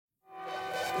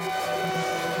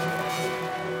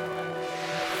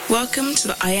Welcome to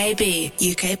the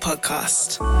IAB UK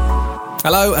podcast.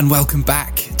 Hello and welcome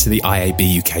back to the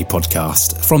IAB UK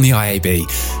podcast. From the IAB,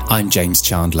 I'm James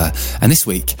Chandler, and this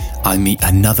week I meet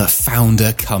another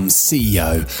founder come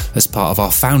CEO as part of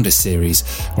our Founder series,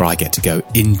 where I get to go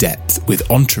in depth with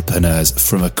entrepreneurs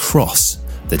from across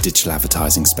the digital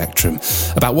advertising spectrum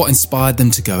about what inspired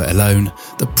them to go it alone,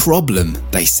 the problem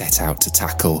they set out to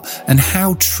tackle, and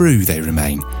how true they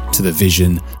remain to the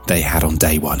vision they had on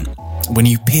day one. When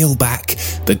you peel back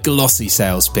the glossy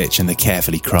sales pitch and the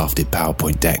carefully crafted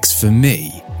PowerPoint decks, for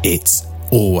me, it's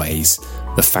always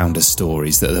the founder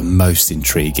stories that are the most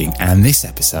intriguing, and this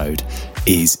episode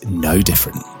is no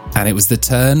different. And it was the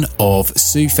turn of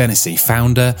Sue Fennessy,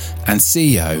 founder and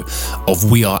CEO of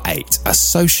WeAre8, a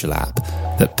social app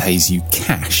that pays you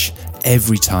cash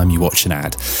every time you watch an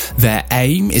ad. Their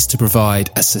aim is to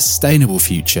provide a sustainable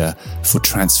future for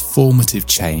transformative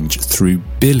change through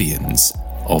billions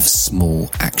of small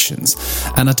actions.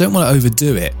 And I don't want to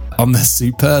overdo it on the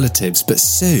superlatives, but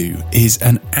Sue is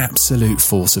an absolute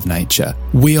force of nature.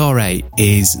 WeAre8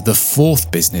 is the fourth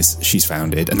business she's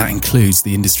founded, and that includes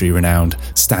the industry-renowned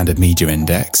Standard Media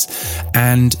Index.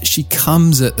 And she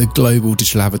comes at the global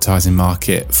digital advertising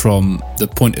market from the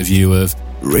point of view of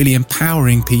really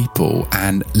empowering people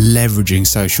and leveraging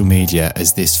social media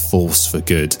as this force for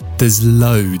good. There's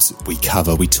loads we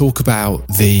cover. We talk about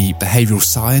the behavioural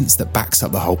science that backs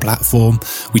up the whole platform.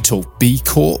 We talk B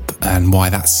Corp and why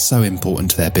that's so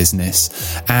important to their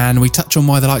business. And we touch on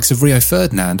why the likes of Rio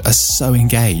Ferdinand are so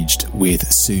engaged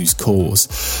with Sue's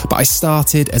cause. But I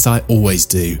started, as I always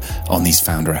do on these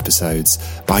founder episodes,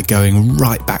 by going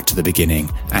right back to the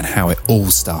beginning and how it all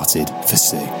started for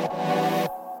Sue.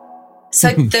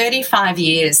 So 35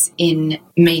 years in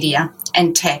media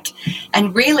and tech,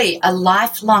 and really a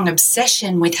lifelong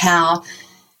obsession with how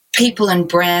people and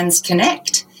brands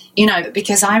connect,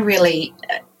 because I really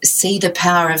see the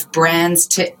power of brands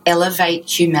to elevate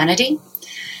humanity.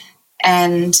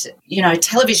 And,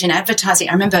 television advertising,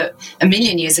 I remember a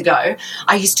million years ago,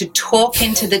 I used to talk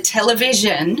into the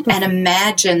television and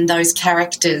imagine those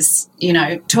characters,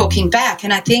 talking back.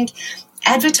 And I think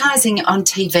advertising on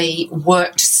TV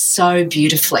worked so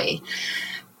beautifully,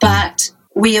 but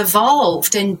we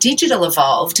evolved and digital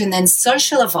evolved and then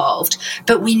social evolved,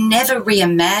 but we never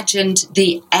reimagined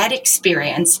the ad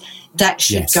experience that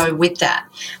should go with that.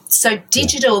 So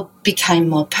digital became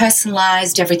more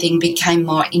personalized, everything became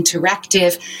more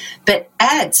interactive, but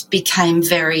ads became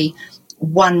very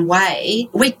one way.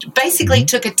 We basically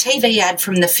took a TV ad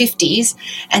from the 50s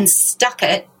and stuck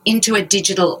it into a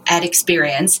digital ad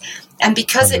experience. And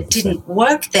because 100%. It didn't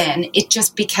work then, it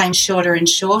just became shorter and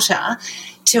shorter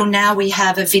till now we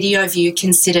have a video view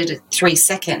considered at 3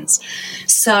 seconds.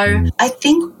 So I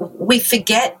think we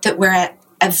forget that we're at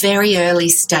a very early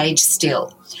stage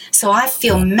still. So I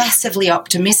feel massively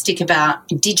optimistic about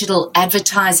digital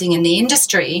advertising in the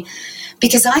industry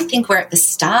because I think we're at the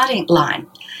starting line.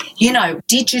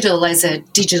 Digital as a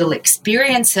digital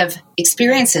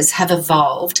experiences have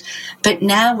evolved, but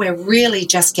now we're really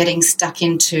just getting stuck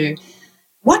into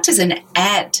what does an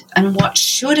ad and what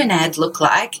should an ad look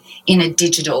like in a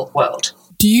digital world.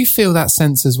 Do you feel that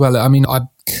sense as well? I mean, I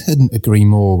couldn't agree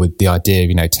more with the idea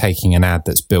of, taking an ad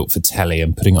that's built for telly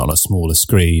and putting it on a smaller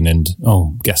screen and,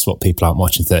 guess what? People aren't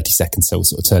watching 30 seconds, so we'll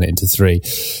sort of turn it into 3.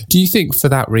 Do you think for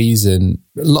that reason,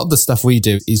 a lot of the stuff we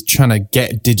do is trying to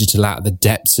get digital out of the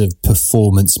depths of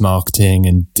performance marketing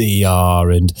and DR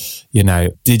and,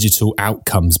 digital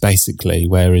outcomes basically,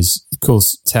 whereas of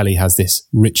course telly has this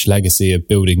rich legacy of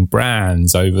building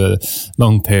brands over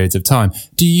long periods of time.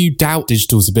 Do you doubt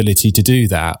digital's ability to do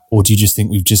that, or do you just think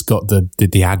we've just got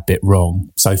the ad bit wrong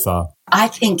so far? I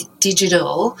think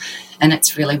digital, and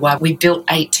it's really why we built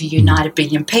 8 to unite a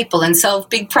billion people and solve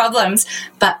big problems,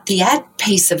 but the ad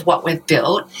piece of what we've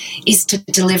built is to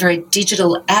deliver a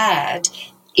digital ad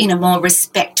in a more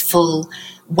respectful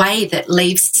way that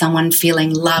leaves someone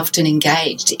feeling loved and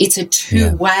engaged. It's a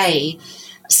two-way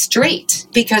street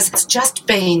because it's just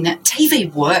been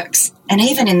TV works. And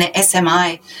even in the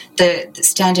SMI, the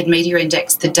Standard Media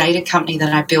Index, the data company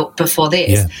that I built before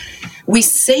this, we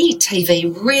see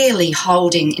TV really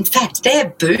holding. In fact, they're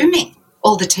booming,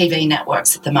 all the TV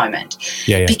networks at the moment,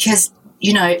 because,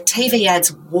 TV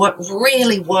ads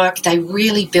really work. They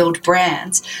really build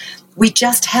brands. We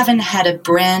just haven't had a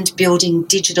brand-building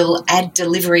digital ad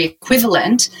delivery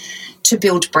equivalent to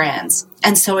build brands.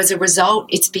 And so as a result,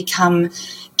 it's become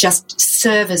just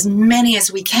serve as many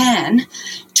as we can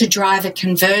to drive a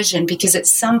conversion, because at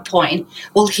some point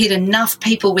we'll hit enough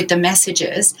people with the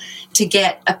messages to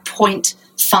get a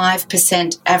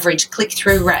 5% average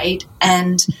click-through rate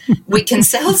and we can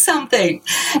sell something.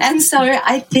 And so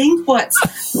I think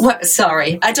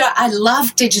I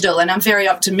love digital and I'm very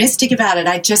optimistic about it.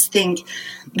 I just think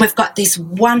we've got this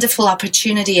wonderful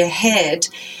opportunity ahead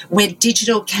where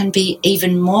digital can be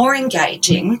even more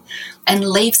engaging and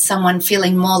leave someone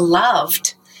feeling more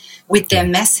loved with their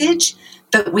message,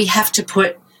 but we have to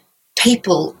put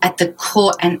people at the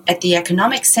core and at the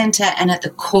economic centre and at the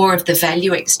core of the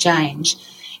value exchange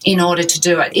in order to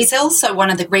do it. It's also one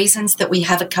of the reasons that we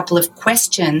have a couple of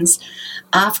questions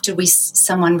after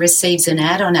someone receives an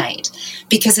ad on 8,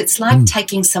 because it's like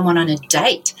taking someone on a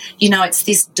date. You know, it's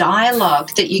this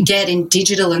dialogue that you get in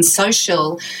digital and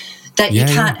social that you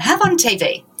can't have on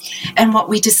TV. And what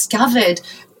we discovered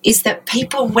is that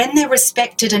people, when they're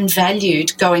respected and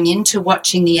valued going into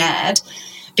watching the ad,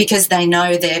 because they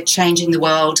know they're changing the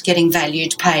world, getting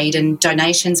valued, paid and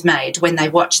donations made when they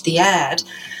watch the ad,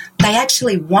 they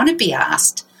actually want to be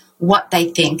asked what they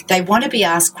think. They want to be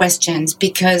asked questions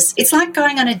because it's like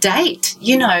going on a date.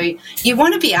 You know, you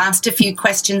want to be asked a few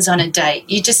questions on a date.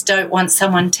 You just don't want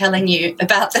someone telling you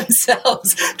about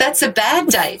themselves. That's a bad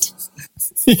date.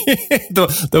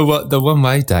 the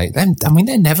one-way date.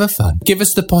 They're never fun. Give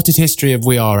us the potted history of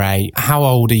WeAre8. How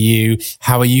old are you?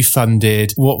 How are you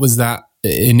funded? What was that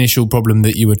initial problem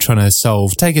that you were trying to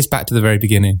solve? Take us back to the very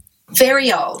beginning.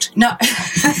 Very old. No.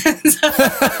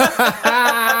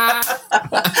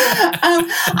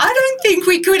 I don't think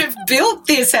we could have built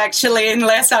this, actually,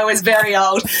 unless I was very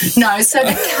old. No, so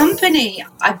the company,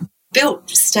 I built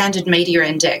Standard Media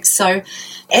Index. So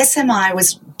SMI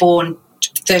was born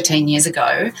 13 years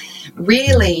ago,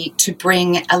 really to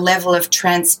bring a level of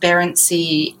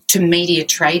transparency to media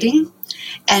trading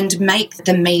and make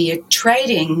the media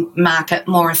trading market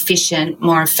more efficient,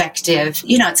 more effective.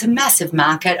 You know, it's a massive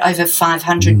market. Over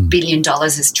 $500 billion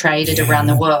is traded around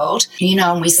the world. You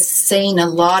know, and we've seen a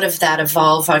lot of that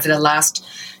evolve over the last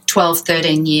 12,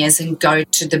 13 years and go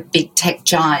to the big tech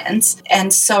giants.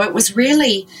 And so it was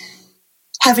really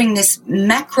having this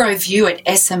macro view at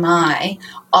SMI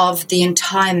of the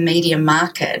entire media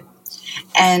market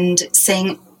and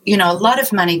seeing, you know, a lot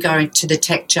of money going to the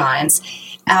tech giants.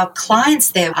 Our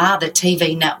clients there are the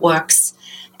TV networks,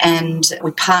 and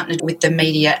we partnered with the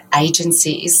media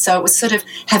agencies. So it was sort of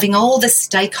having all the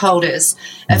stakeholders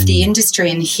of the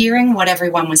industry and hearing what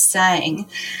everyone was saying,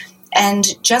 and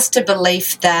just a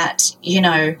belief that, you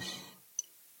know,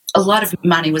 a lot of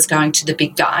money was going to the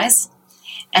big guys.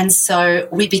 And so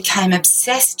we became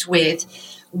obsessed with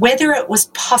whether it was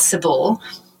possible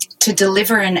to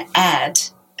deliver an ad,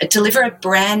 deliver a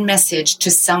brand message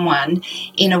to someone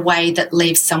in a way that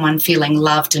leaves someone feeling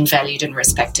loved and valued and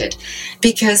respected.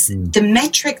 Because the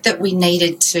metric that we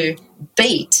needed to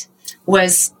beat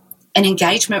was an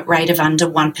engagement rate of under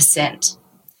 1%.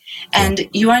 And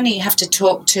you only have to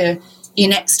talk to your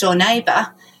next door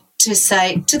neighbour to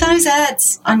say, do those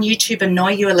ads on YouTube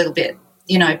annoy you a little bit?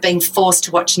 You know, being forced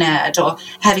to watch an ad or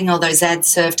having all those ads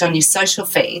served on your social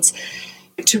feeds,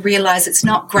 to realise it's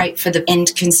not great for the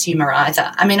end consumer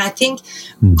either. I mean, I think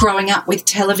growing up with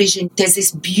television, there's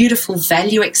this beautiful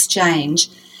value exchange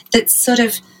that's sort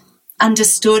of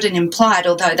understood and implied,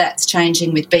 although that's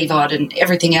changing with BVOD and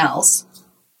everything else.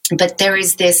 But there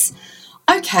is this,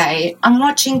 okay, I'm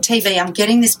watching TV, I'm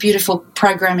getting this beautiful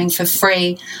programming for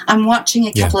free, I'm watching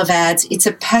a couple of ads, it's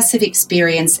a passive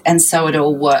experience, and so it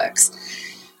all works.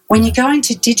 When you go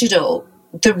into digital,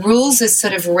 the rules are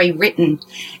sort of rewritten.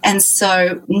 And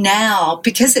so now,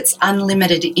 because it's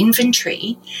unlimited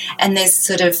inventory and there's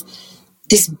sort of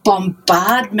this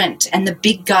bombardment and the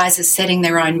big guys are setting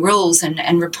their own rules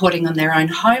and reporting on their own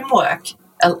homework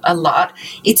a lot,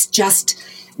 it's just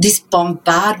this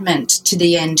bombardment to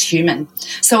the end human.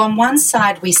 So on one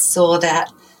side we saw that,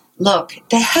 look,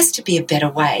 there has to be a better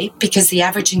way because the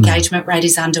average engagement rate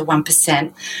is under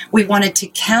 1%. We wanted to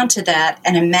counter that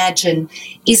and imagine,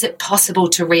 is it possible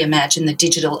to reimagine the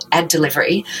digital ad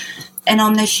delivery? And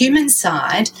on the human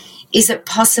side, is it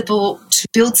possible to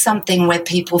build something where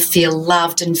people feel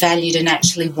loved and valued and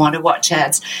actually want to watch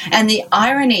ads? And the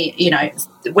irony, you know,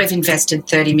 we've invested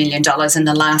 $30 million in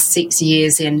the last 6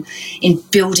 years in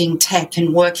building tech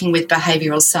and working with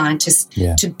behavioural scientists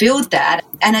to build that.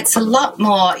 And it's a lot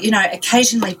more, you know,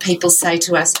 occasionally people say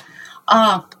to us,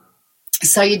 oh,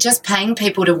 so you're just paying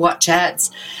people to watch ads.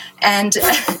 And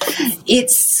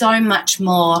it's so much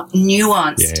more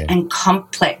nuanced and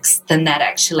complex than that,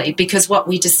 actually, because what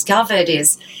we discovered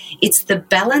is it's the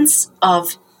balance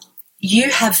of you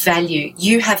have value,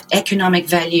 you have economic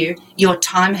value, your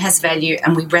time has value,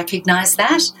 and we recognise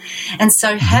that. And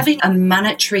so having a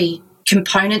monetary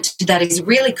component to that is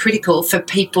really critical for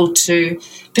people to,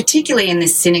 particularly in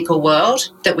this cynical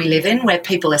world that we live in, where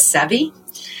people are savvy,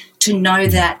 to know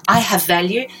that I have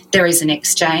value, there is an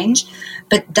exchange.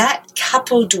 But that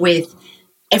coupled with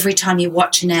every time you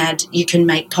watch an ad, you can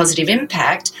make positive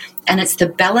impact. And it's the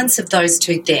balance of those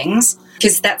two things,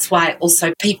 because that's why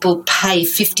also people pay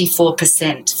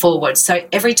 54% forward. So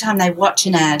every time they watch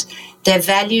an ad, they're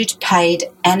valued, paid,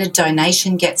 and a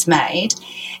donation gets made.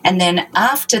 And then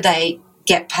after they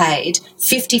get paid,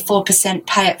 54%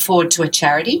 pay it forward to a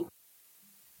charity.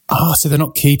 Oh, so they're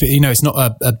not keeping, it's not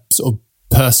a sort of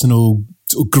personal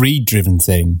sort of greed-driven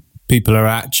thing. People are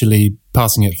actually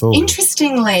passing it forward.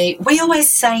 Interestingly, we always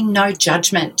say no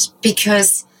judgment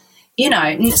because,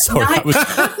 Sorry, that was... no,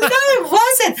 it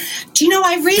wasn't. Do you know,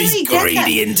 I really get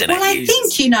that. Well, I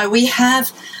think, we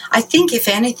have, I think if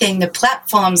anything, the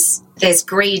platforms, there's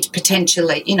greed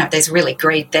potentially, there's really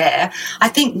greed there. I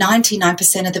think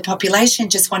 99% of the population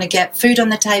just want to get food on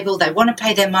the table. They want to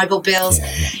pay their mobile bills.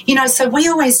 Yeah. So we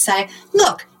always say,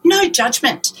 look, no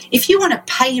judgment. If you want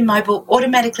to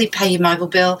automatically pay your mobile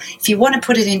bill, if you want to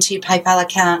put it into your PayPal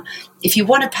account, if you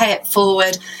want to pay it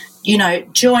forward,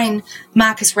 join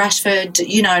Marcus Rashford,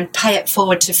 and pay it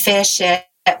forward to Fair Share,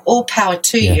 all power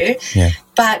to you. Yeah.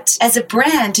 But as a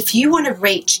brand, if you want to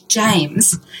reach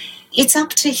James, it's up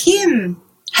to him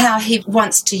how he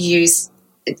wants to use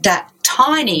that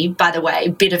tiny, by the way,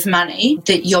 bit of money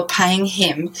that you're paying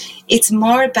him. It's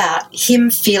more about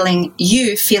you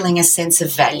feeling a sense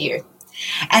of value.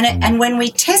 And when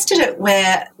we tested it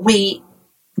where we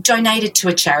donated to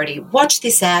a charity, watch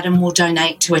this ad and we'll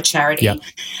donate to a charity. Yep.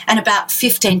 And about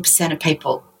 15% of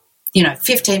people,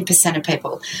 15% of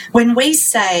people. When we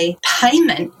say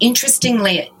payment,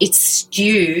 interestingly, it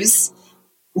skews,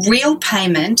 real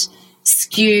payment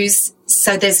skews,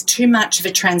 so there's too much of a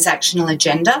transactional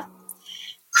agenda.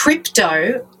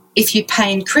 Crypto, if you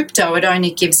pay in crypto, it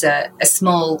only gives a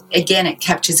small, again, it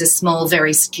captures a small,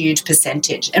 very skewed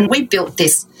percentage. And we built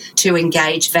this to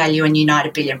engage, value, and unite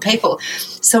a billion people.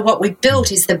 So what we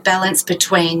built is the balance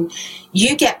between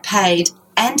you get paid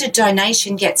and a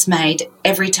donation gets made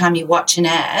every time you watch an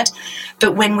ad.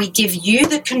 But when we give you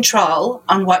the control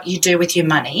on what you do with your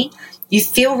money, you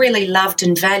feel really loved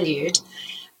and valued.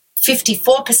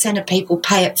 54% of people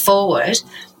pay it forward.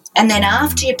 And then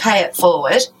after you pay it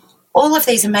forward, all of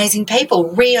these amazing people,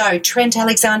 Rio, Trent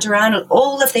Alexander-Arnold,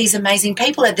 all of these amazing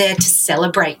people are there to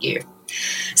celebrate you.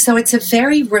 So it's a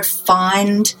very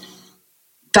refined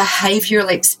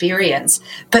behavioural experience.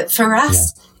 But for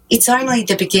us, it's only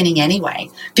the beginning anyway,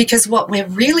 because what we're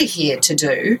really here to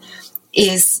do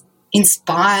is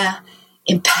inspire,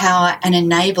 empower and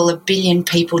enable a billion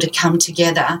people to come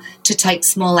together to take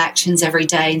small actions every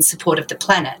day in support of the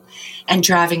planet and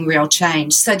driving real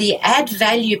change. So the add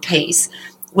value piece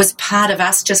was part of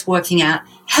us just working out,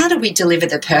 how do we deliver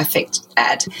the perfect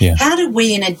ad? Yeah. How do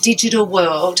we in a digital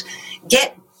world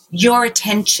get your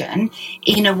attention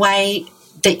in a way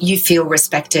that you feel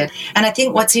respected? And I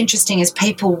think what's interesting is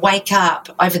people wake up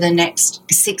over the next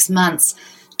 6 months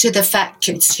to the fact,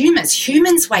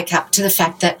 humans wake up to the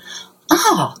fact that,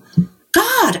 oh,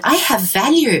 God, I have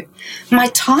value. My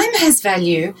time has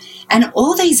value. And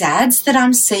all these ads that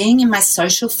I'm seeing in my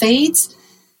social feeds,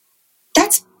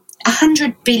 that's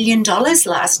 $100 billion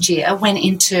last year went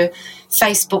into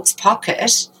Facebook's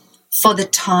pocket for the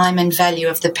time and value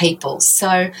of the people.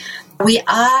 So we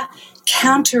are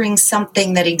countering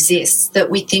something that exists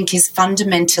that we think is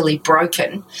fundamentally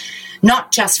broken,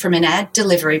 not just from an ad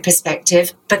delivery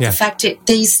perspective, but the fact that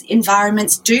these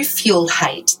environments do fuel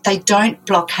hate. They don't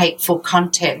block hateful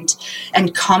content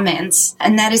and comments,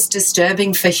 and that is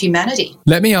disturbing for humanity.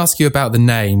 Let me ask you about the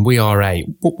name,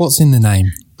 WeAre8. What's in the name?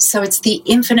 So it's the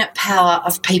infinite power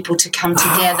of people to come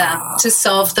together to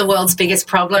solve the world's biggest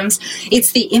problems.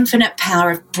 It's the infinite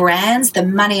power of brands, the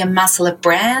money and muscle of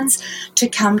brands to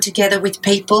come together with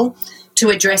people to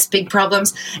address big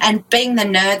problems. And being the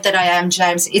nerd that I am,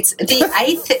 James, it's the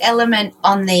eighth element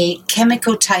on the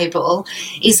chemical table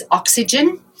is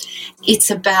oxygen.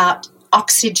 It's about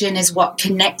oxygen is what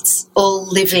connects all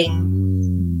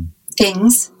living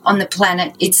things on the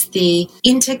planet. It's the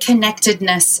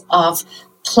interconnectedness of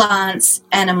plants,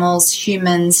 animals,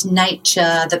 humans,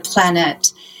 nature, the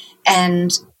planet.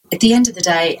 And at the end of the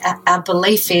day, our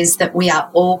belief is that we are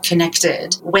all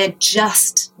connected. We're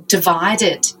just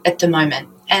divided at the moment.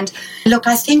 And look,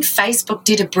 I think Facebook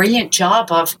did a brilliant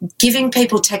job of giving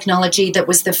people technology that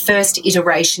was the first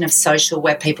iteration of social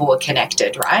where people were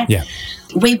connected, right? Yeah.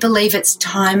 We believe it's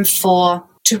time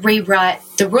to to rewrite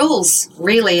the rules,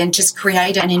 really, and just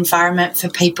create an environment for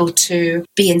people to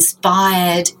be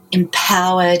inspired,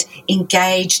 empowered,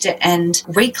 engaged, and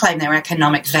reclaim their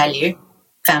economic value,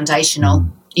 foundational,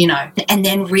 and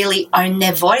then really own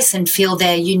their voice and feel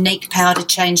their unique power to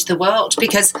change the world.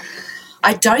 Because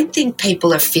I don't think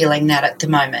people are feeling that at the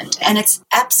moment. And it's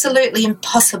absolutely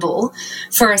impossible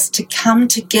for us to come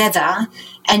together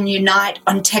and unite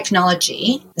on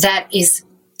technology that is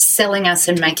selling us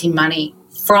and making money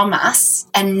from us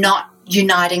and not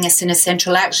uniting us in a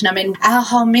central action. I mean, our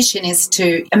whole mission is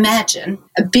to imagine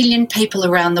 1 billion people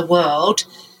around the world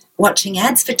watching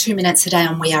ads for 2 minutes a day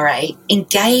on WeAre8,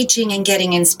 engaging and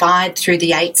getting inspired through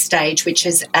the 8 stage, which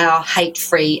is our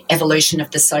hate-free evolution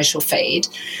of the social feed,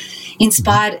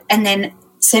 inspired, and then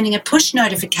sending a push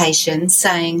notification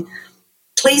saying,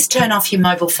 please turn off your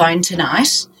mobile phone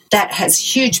tonight. That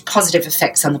has huge positive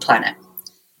effects on the planet.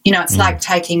 It's like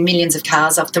taking millions of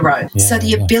cars off the road. So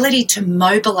the ability to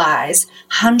mobilise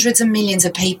hundreds of millions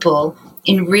of people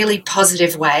in really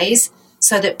positive ways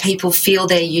so that people feel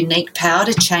their unique power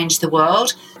to change the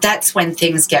world, that's when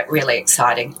things get really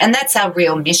exciting. And that's our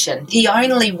real mission. The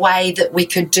only way that we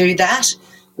could do that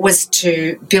was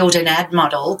to build an ad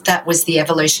model that was the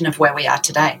evolution of where we are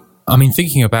today. I mean,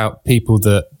 thinking about people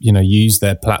that, use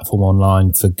their platform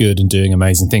online for good and doing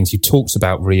amazing things. You talked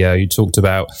about Rio, you talked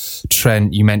about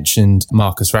Trent, you mentioned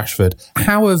Marcus Rashford.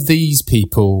 How have these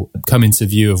people come into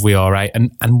view of WeAre8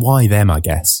 and why them, I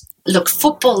guess? Look,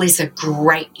 football is a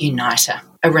great uniter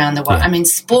around the world. Yeah. I mean,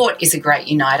 sport is a great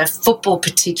uniter. Football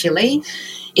particularly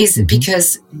is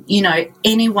because,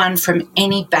 anyone from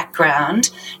any background,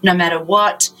 no matter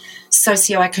what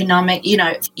socioeconomic,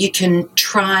 you can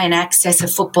try and access a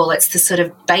football. It's the sort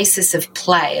of basis of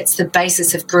play. It's the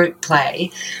basis of group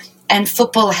play. And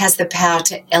football has the power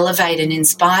to elevate and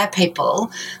inspire people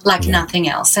like nothing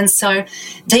else. And so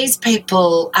these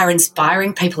people are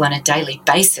inspiring people on a daily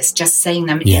basis, just seeing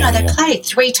them. They play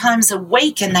 3 times a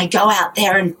week and they go out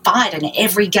there and fight, and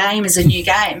every game is a new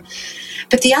game.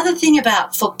 But the other thing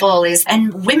about football is,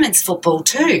 and women's football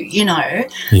too,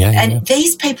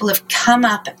 these people have come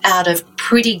up out of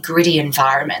pretty gritty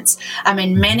environments. I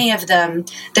mean, many of them,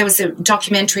 there was a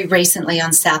documentary recently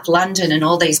on South London and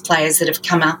all these players that have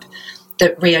come up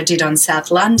that Rio did on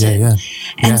South London.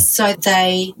 And so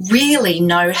they really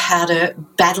know how to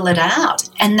battle it out,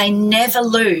 and they never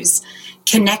lose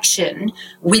connection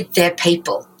with their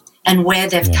people and where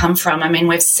they've come from. I mean,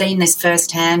 we've seen this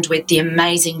firsthand with the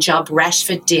amazing job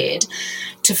Rashford did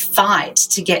to fight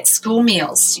to get school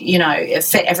meals,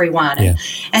 for everyone.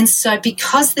 And so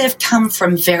because they've come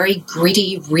from very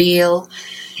gritty, real,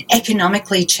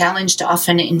 economically challenged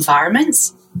often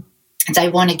environments, they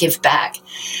want to give back.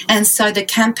 And so the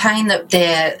campaign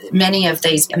that many of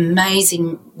these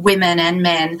amazing women and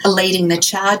men are leading the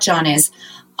charge on is,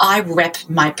 I rep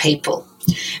my people.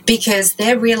 Because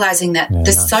they're realising that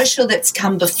the social that's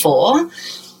come before,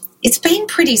 it's been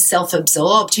pretty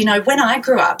self-absorbed. When I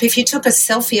grew up, if you took a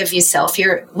selfie of yourself,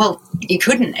 you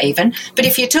couldn't even, but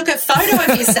if you took a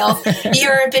photo of yourself,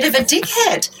 you're a bit of a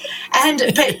dickhead.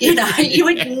 But you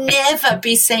would never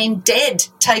be seen dead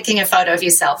taking a photo of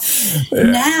yourself.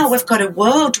 Now we've got a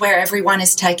world where everyone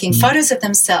is taking photos of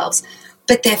themselves,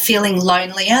 but they're feeling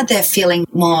lonelier, they're feeling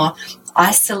more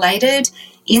isolated,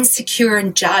 insecure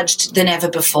and judged than ever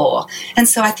before. And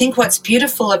so I think what's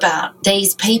beautiful about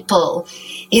these people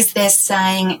is they're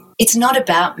saying, it's not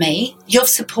about me. You've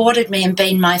supported me and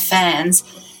been my fans.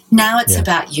 Now it's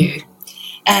about you.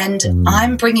 And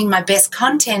I'm bringing my best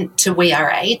content to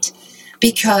WeAre8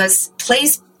 because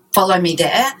please follow me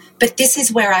there. But this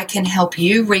is where I can help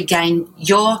you regain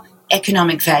your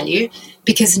economic value,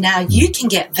 because now you can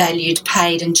get valued,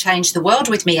 paid, and change the world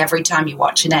with me every time you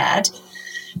watch an ad.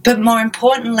 But more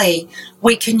importantly,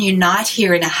 we can unite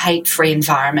here in a hate-free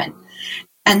environment.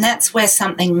 And that's where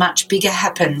something much bigger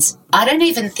happens. I don't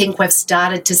even think we've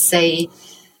started to see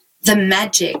the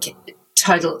magic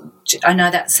I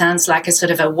know that sounds like a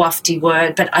sort of a wafty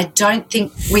word, but I don't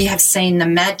think we have seen the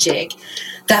magic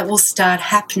that will start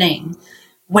happening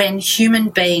when human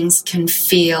beings can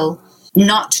feel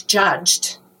not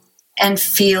judged and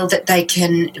feel that they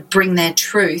can bring their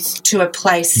truth to a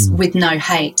place with no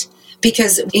hate.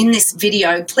 Because in this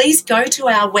video, please go to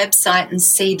our website and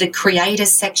see the creator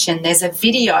section. There's a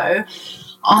video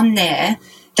on there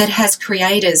that has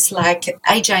creators like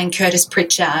AJ and Curtis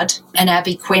Pritchard and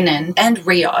Abby Quinnen and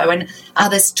Rio and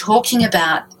others talking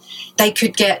about they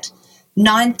could get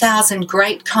 9,000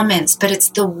 great comments, but it's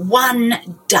the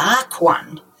one dark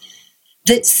one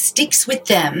that sticks with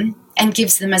them and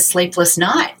gives them a sleepless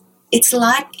night. It's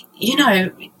like,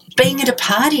 being at a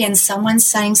party and someone's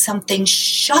saying something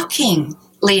shocking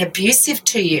verbally abusive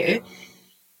to you,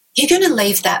 you're going to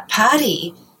leave that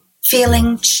party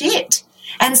feeling shit.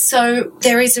 And so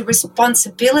there is a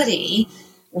responsibility,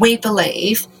 we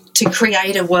believe, to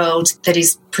create a world that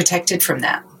is protected from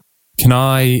that. Can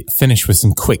I finish with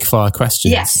some quick fire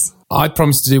questions? Yes. I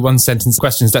promised to do one sentence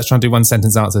questions. Let's try and do one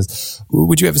sentence answers.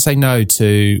 Would you ever say no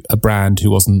to a brand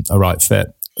who wasn't a right fit?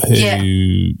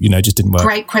 Who, just didn't work?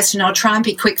 Great question. I'll try and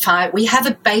be quick fire. We have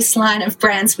a baseline of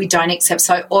brands we don't accept.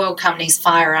 So oil companies,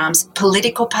 firearms,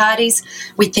 political parties,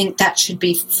 we think that should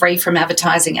be free from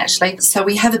advertising, actually. So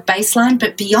we have a baseline,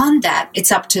 but beyond that,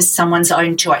 it's up to someone's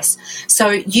own choice. So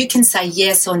you can say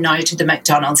yes or no to the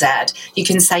McDonald's ad. You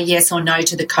can say yes or no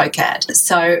to the Coke ad.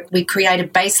 So we create a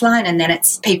baseline and then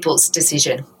it's people's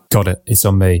decision. Got it. It's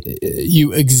on me.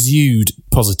 You exude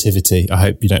positivity. I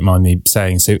hope you don't mind me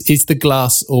saying so. Is the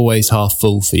glass always half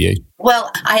full for you?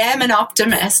 Well, I am an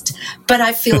optimist, but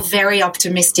I feel very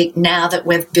optimistic now that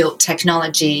we've built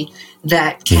technology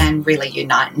that can really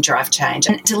unite and drive change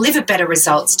and deliver better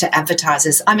results to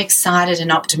advertisers. I'm excited and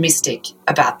optimistic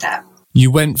about that. You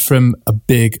went from a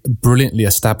big, brilliantly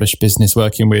established business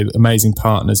working with amazing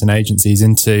partners and agencies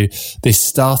into this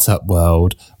startup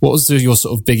world. What was your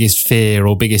sort of biggest fear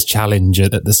or biggest challenge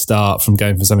at the start from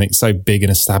going from something so big and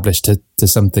established to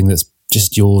something that's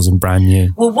just yours and brand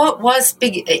new? Well, what was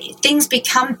big, things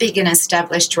become big and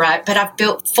established, right? But I've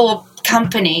built 4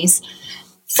 companies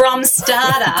from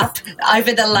startup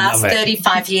over the last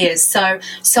 35 years. So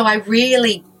I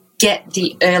really get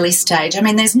the early stage. I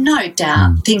mean, there's no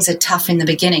doubt things are tough in the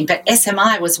beginning, but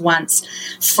SMI was once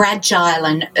fragile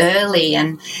and early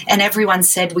and everyone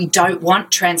said we don't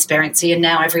want transparency, and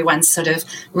now everyone's sort of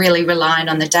really relying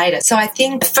on the data. So I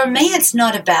think for me it's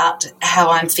not about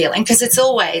how I'm feeling, because it's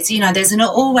always, there's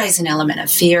always an element of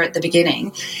fear at the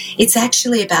beginning. It's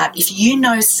actually about if you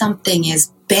know something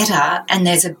is better and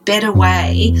there's a better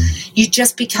way, you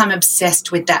just become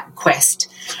obsessed with that quest.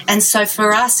 And so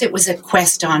for us, it was a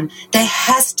quest on there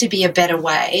has to be a better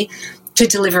way to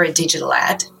deliver a digital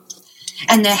ad,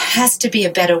 and there has to be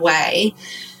a better way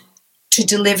to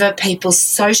deliver people's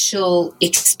social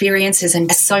experiences and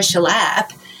a social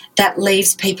app that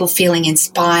leaves people feeling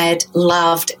inspired,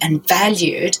 loved and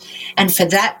valued, and for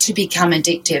that to become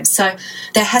addictive. So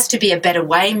there has to be a better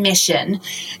way mission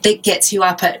that gets you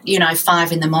up at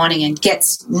 5 a.m. and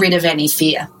gets rid of any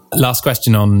fear. Last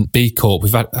question on B Corp.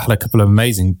 We've had a couple of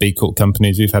amazing B Corp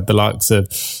companies. We've had the likes of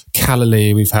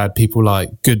Callaloo. We've had people like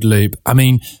Goodloop. I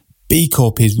mean, B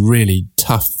Corp is really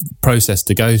tough process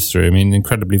to go through. I mean,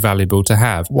 incredibly valuable to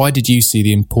have. Why did you see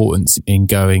the importance in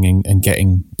going and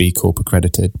getting B Corp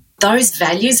accredited? Those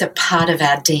values are part of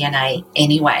our DNA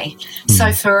anyway.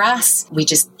 So for us, we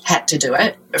just had to do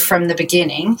it from the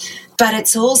beginning. But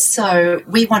it's also,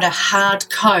 we want to hard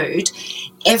code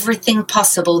everything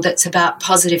possible that's about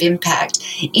positive impact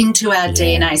into our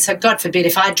DNA. So God forbid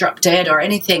if I drop dead or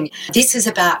anything, this is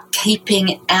about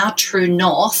keeping our true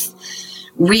north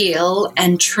real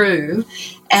and true.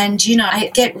 And,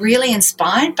 I get really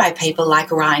inspired by people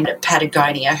like Ryan at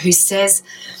Patagonia, who says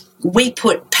we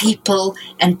put people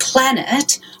and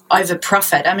planet over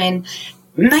profit. I mean,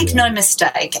 make no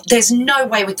mistake, there's no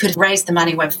way we could raise the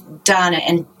money we've done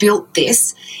and built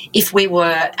this if we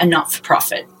were a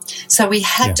not-for-profit. So we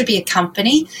had to be a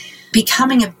company.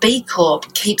 Becoming a B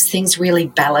Corp keeps things really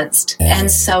balanced.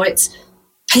 And so it's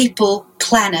people,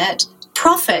 planet,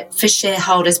 profit for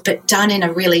shareholders, but done in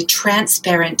a really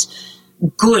transparent,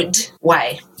 good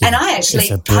way. And I actually,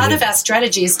 part of our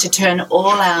strategy is to turn all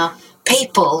our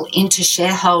people into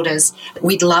shareholders.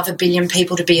 We'd love 1 billion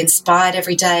people to be inspired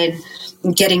every day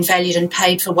and getting valued and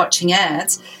paid for watching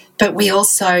ads. But we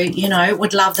also,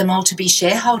 would love them all to be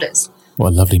shareholders.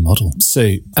 What a lovely model.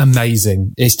 Sue,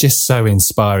 amazing. It's just so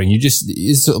inspiring.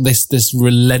 It's sort of this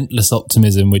relentless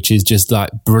optimism, which is just like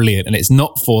brilliant. And it's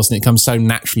not forced and it comes so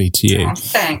naturally to you. Oh,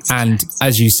 thanks. And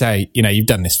as you say, you've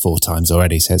done this 4 times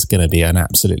already, so it's going to be an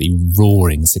absolutely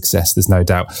roaring success. There's no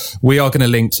doubt. We are going to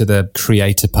link to the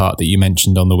creator part that you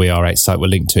mentioned on the WeAre8 site. We'll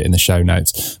link to it in the show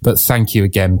notes. But thank you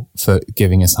again for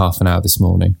giving us half an hour this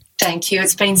morning. Thank you.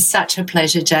 It's been such a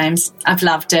pleasure, James. I've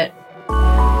loved it.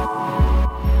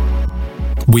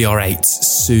 WeAre8's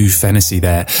Sue Fennessy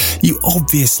there. You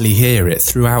obviously hear it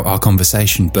throughout our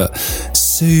conversation, but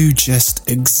Sue just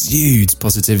exudes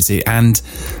positivity and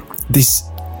this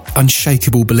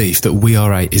unshakable belief that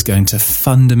WeAre8 is going to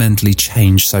fundamentally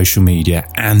change social media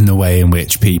and the way in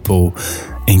which people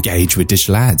engage with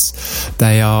digital ads.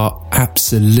 They are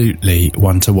absolutely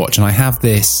one to watch, and I have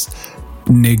this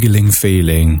niggling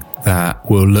feeling that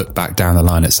we'll look back down the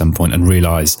line at some point and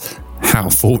realise how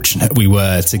fortunate we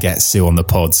were to get Sue on the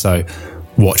pod. So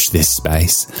watch this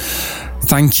space.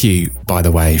 Thank you, by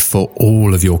the way, for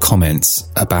all of your comments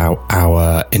about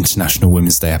our International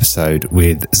Women's Day episode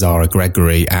with Zara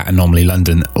Gregory at Anomaly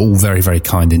London. All very, very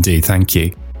kind indeed. Thank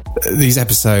you. These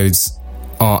episodes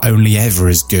are only ever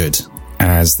as good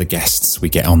as the guests we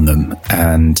get on them.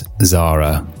 And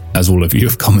Zara, as all of you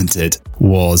have commented,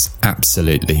 was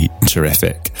absolutely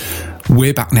terrific.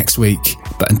 We're back next week,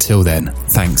 but until then,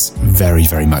 thanks very,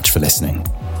 very much for listening.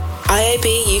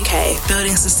 IAB UK,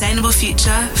 building a sustainable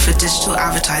future for digital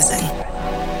advertising.